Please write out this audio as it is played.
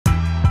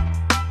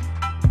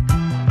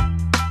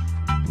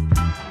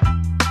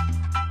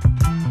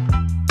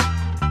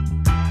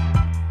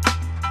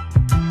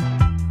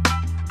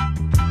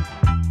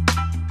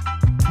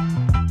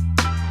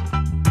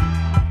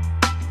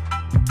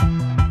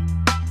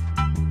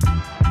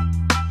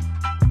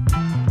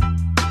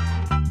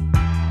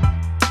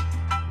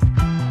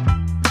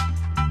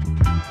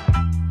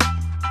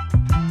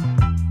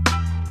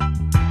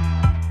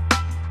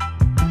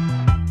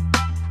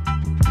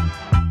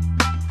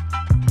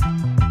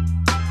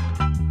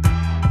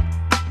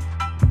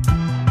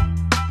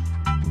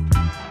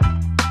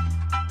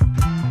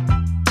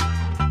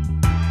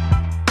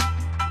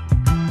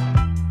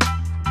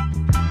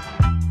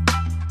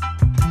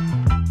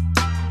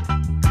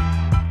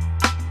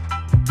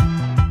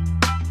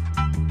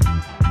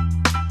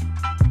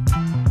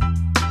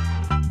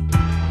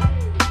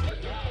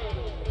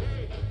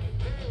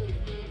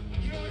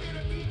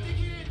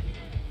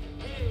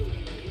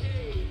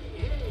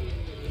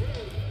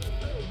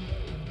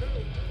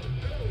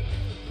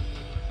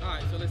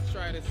let's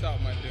try this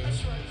out, my dude.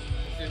 Let's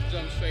just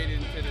jump straight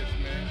into this,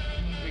 man.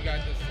 We got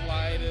the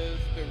sliders,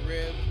 the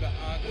ribs, the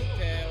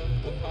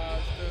oxtails, the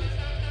pastas,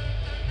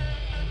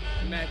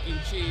 mac and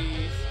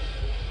cheese.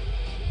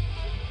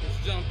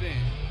 Let's jump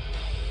in.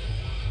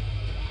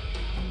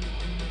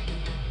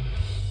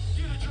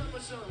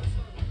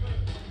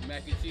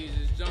 Mac and cheese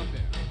is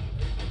jumping.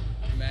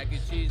 Mac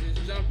and cheese is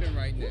jumping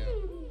right now.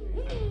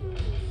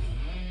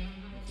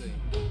 Let's see.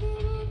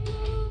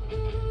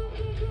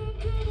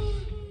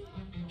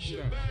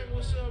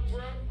 What's up,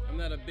 bro? I'm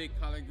not a big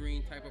collard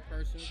green type of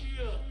person.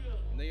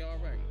 They all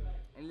right.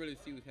 I'm really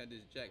see what's had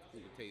this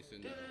jackfruit taste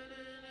in there.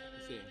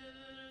 Let's see.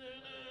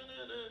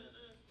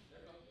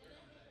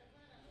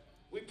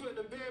 We put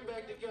the band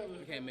back together.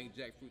 I can't make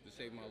jackfruit to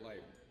save my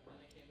life.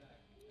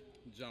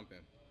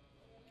 Jumping.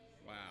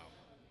 Wow.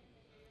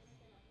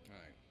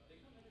 Alright.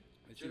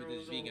 Let's see what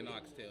this vegan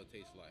oxtail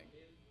tastes like.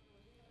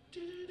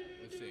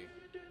 Let's see.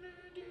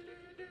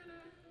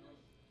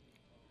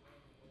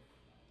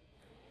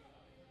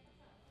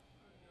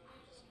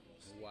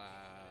 Wow.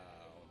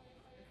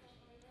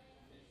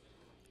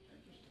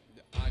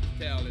 The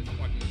oxtail is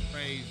fucking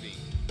crazy.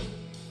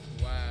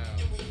 Wow.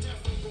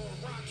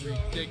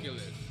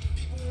 Ridiculous.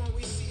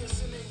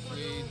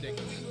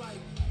 Ridiculous.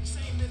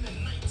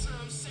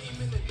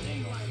 Oh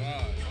my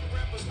God.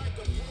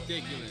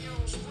 Ridiculous.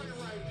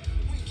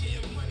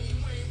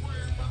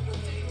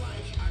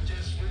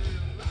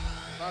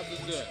 How's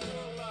it good?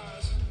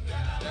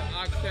 That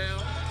oxtail,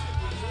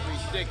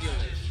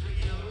 ridiculous.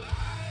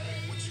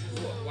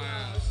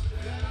 Wow.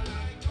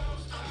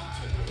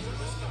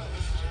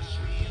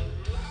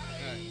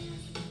 Alright.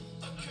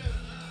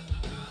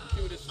 Let's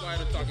see what this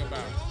slider talk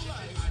about.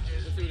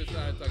 Let's see what this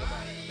slider talk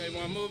about. Okay, you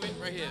wanna move it?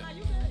 Right here.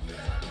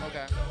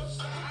 Okay.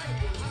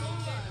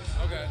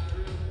 Okay.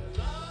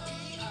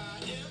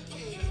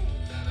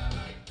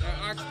 That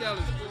oxtail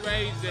is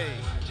crazy.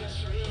 Let's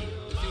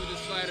see what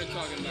this slider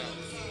talking about.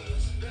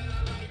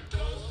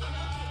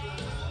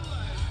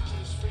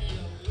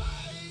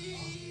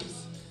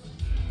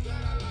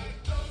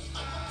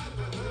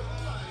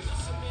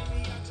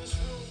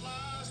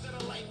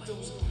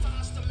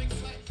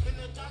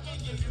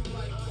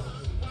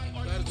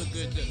 That is a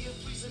good dish.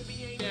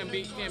 Can't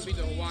beat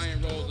the Hawaiian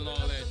rolls and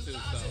all that too. So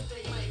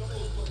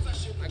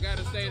I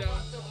gotta say though,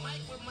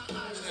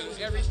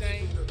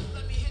 everything,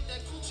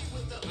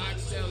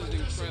 oxtail is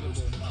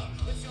incredible.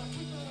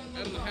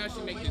 I don't know how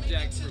she make the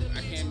jackfruit.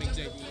 I can't make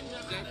jackfruit.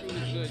 Jackfruit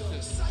is good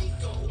too.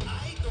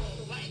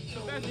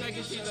 The best mac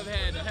and cheese I've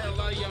had a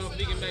lot of y'all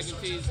vegan mac and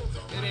cheese.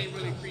 It ain't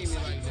really creamy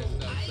like this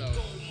stuff. So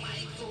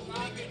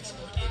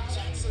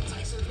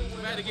if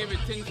I had to give it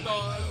 10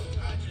 stars,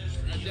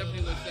 I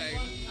definitely would say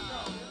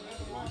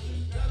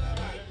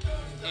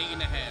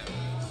 8.5.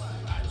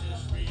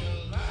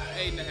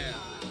 8.5.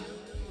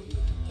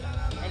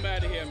 I'm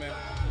out of here, man.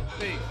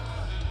 Peace.